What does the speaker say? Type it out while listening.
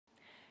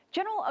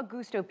General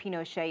Augusto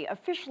Pinochet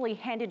officially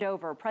handed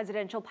over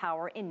presidential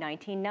power in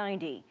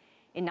 1990.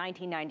 In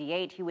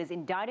 1998, he was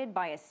indicted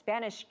by a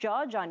Spanish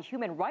judge on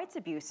human rights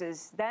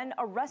abuses, then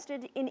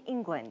arrested in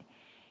England.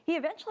 He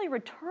eventually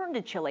returned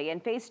to Chile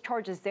and faced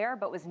charges there,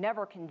 but was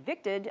never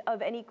convicted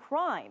of any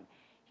crime.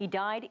 He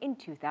died in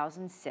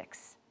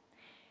 2006.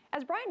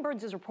 As Brian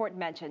Burns' report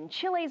mentioned,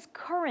 Chile's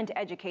current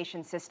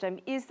education system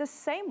is the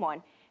same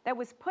one that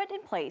was put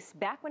in place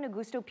back when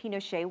Augusto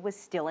Pinochet was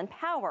still in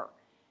power.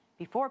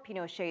 Before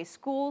Pinochet,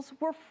 schools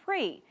were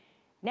free.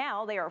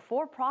 Now they are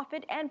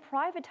for-profit and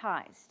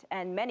privatized,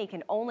 and many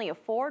can only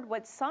afford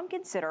what some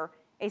consider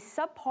a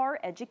subpar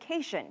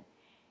education.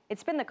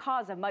 It's been the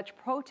cause of much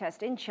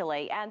protest in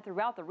Chile and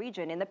throughout the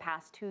region in the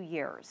past 2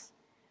 years.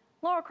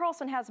 Laura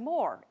Carlson has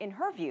more in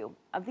her view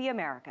of the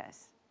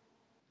Americas.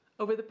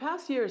 Over the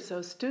past year or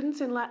so,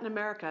 students in Latin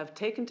America have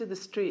taken to the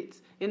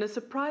streets in a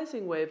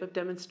surprising wave of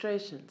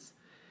demonstrations.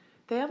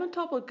 They haven't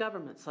toppled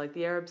governments like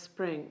the Arab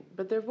Spring,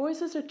 but their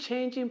voices are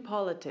changing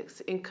politics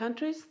in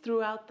countries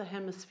throughout the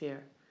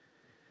hemisphere.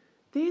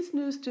 These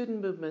new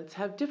student movements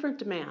have different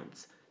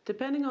demands,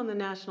 depending on the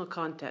national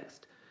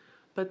context,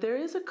 but there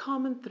is a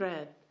common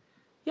thread.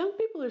 Young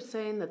people are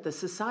saying that the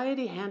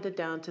society handed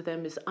down to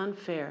them is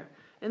unfair,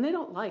 and they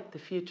don't like the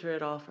future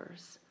it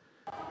offers.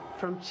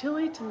 From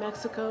Chile to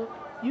Mexico,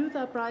 youth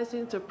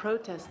uprisings are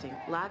protesting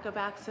lack of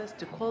access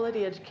to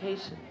quality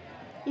education,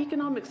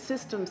 economic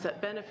systems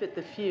that benefit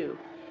the few,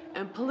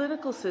 and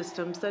political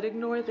systems that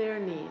ignore their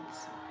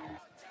needs.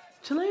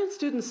 Chilean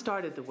students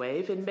started the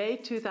wave in May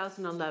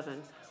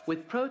 2011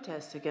 with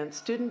protests against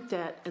student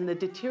debt and the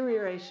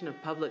deterioration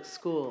of public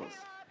schools.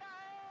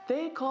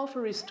 They call for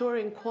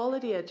restoring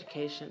quality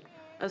education,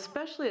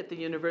 especially at the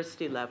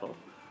university level,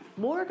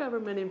 more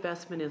government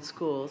investment in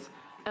schools,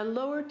 and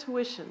lower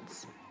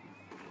tuitions.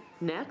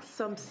 Next,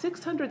 some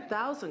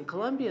 600,000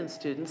 Colombian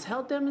students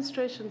held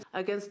demonstrations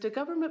against a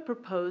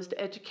government-proposed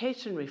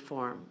education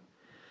reform.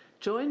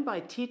 Joined by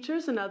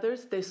teachers and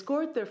others, they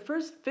scored their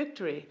first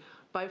victory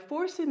by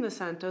forcing the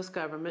Santos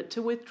government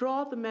to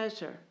withdraw the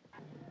measure.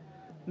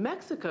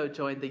 Mexico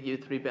joined the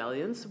youth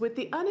rebellions with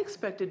the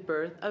unexpected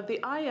birth of the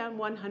I Am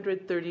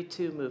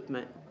 132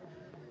 movement.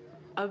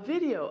 A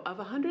video of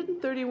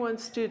 131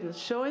 students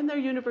showing their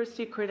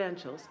university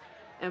credentials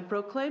and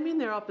proclaiming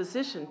their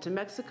opposition to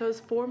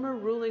Mexico's former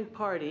ruling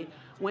party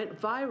went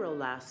viral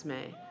last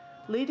May,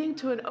 leading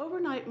to an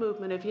overnight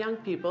movement of young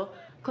people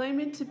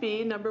claiming to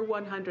be number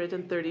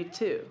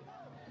 132.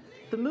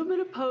 The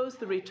movement opposed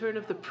the return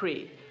of the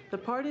PRI, the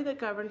party that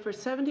governed for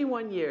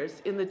 71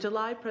 years in the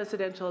July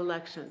presidential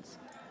elections.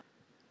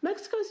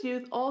 Mexico's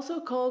youth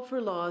also called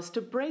for laws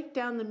to break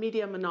down the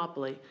media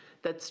monopoly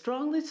that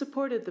strongly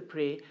supported the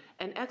PRI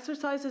and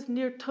exercises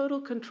near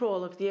total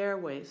control of the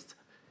airways.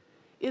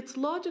 It's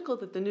logical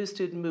that the new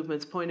student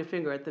movements point a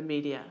finger at the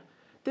media.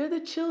 They're the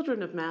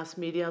children of mass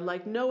media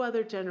like no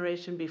other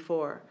generation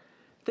before.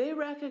 They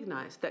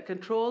recognize that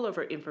control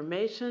over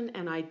information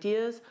and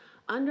ideas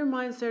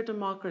undermines their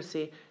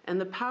democracy and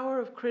the power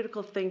of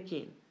critical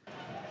thinking.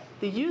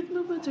 The youth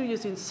movements are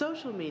using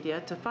social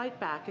media to fight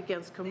back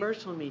against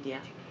commercial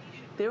media.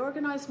 They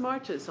organize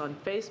marches on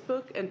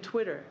Facebook and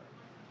Twitter.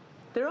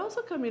 They're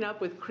also coming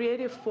up with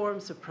creative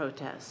forms of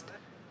protest,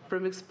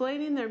 from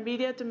explaining their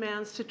media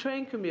demands to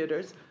train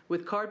commuters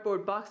with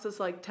cardboard boxes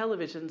like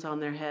televisions on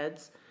their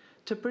heads,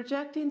 to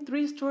projecting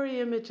three-story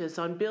images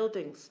on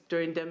buildings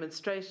during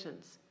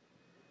demonstrations.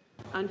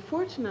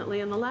 Unfortunately,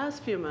 in the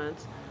last few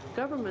months,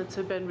 governments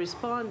have been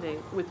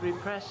responding with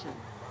repression.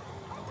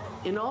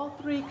 In all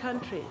 3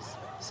 countries,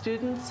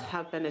 students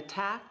have been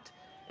attacked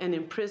and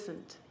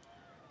imprisoned.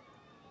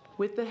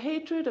 With the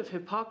hatred of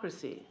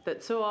hypocrisy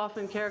that so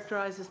often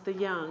characterizes the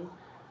young,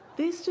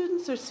 these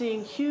students are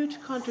seeing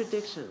huge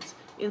contradictions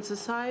in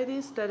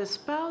societies that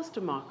espouse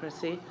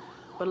democracy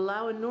but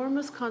allow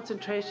enormous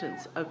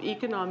concentrations of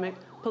economic,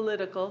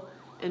 political,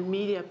 and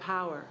media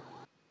power.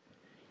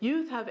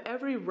 Youth have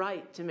every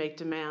right to make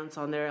demands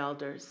on their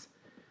elders.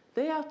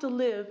 They have to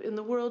live in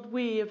the world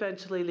we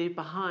eventually leave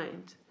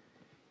behind.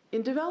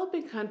 In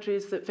developing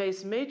countries that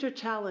face major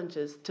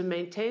challenges to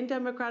maintain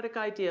democratic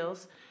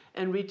ideals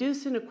and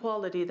reduce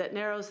inequality that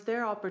narrows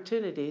their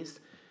opportunities,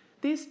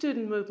 these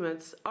student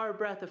movements are a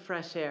breath of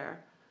fresh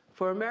air.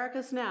 For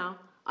Americas Now,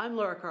 I'm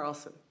Laura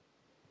Carlson.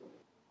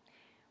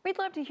 We'd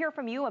love to hear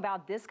from you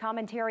about this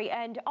commentary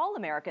and all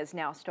America's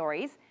Now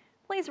stories.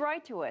 Please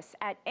write to us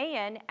at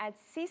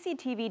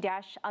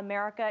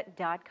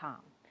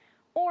an@cctv-america.com.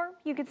 Or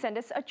you could send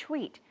us a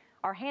tweet.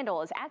 Our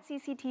handle is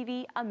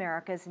 @CCTV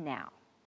Americas Now.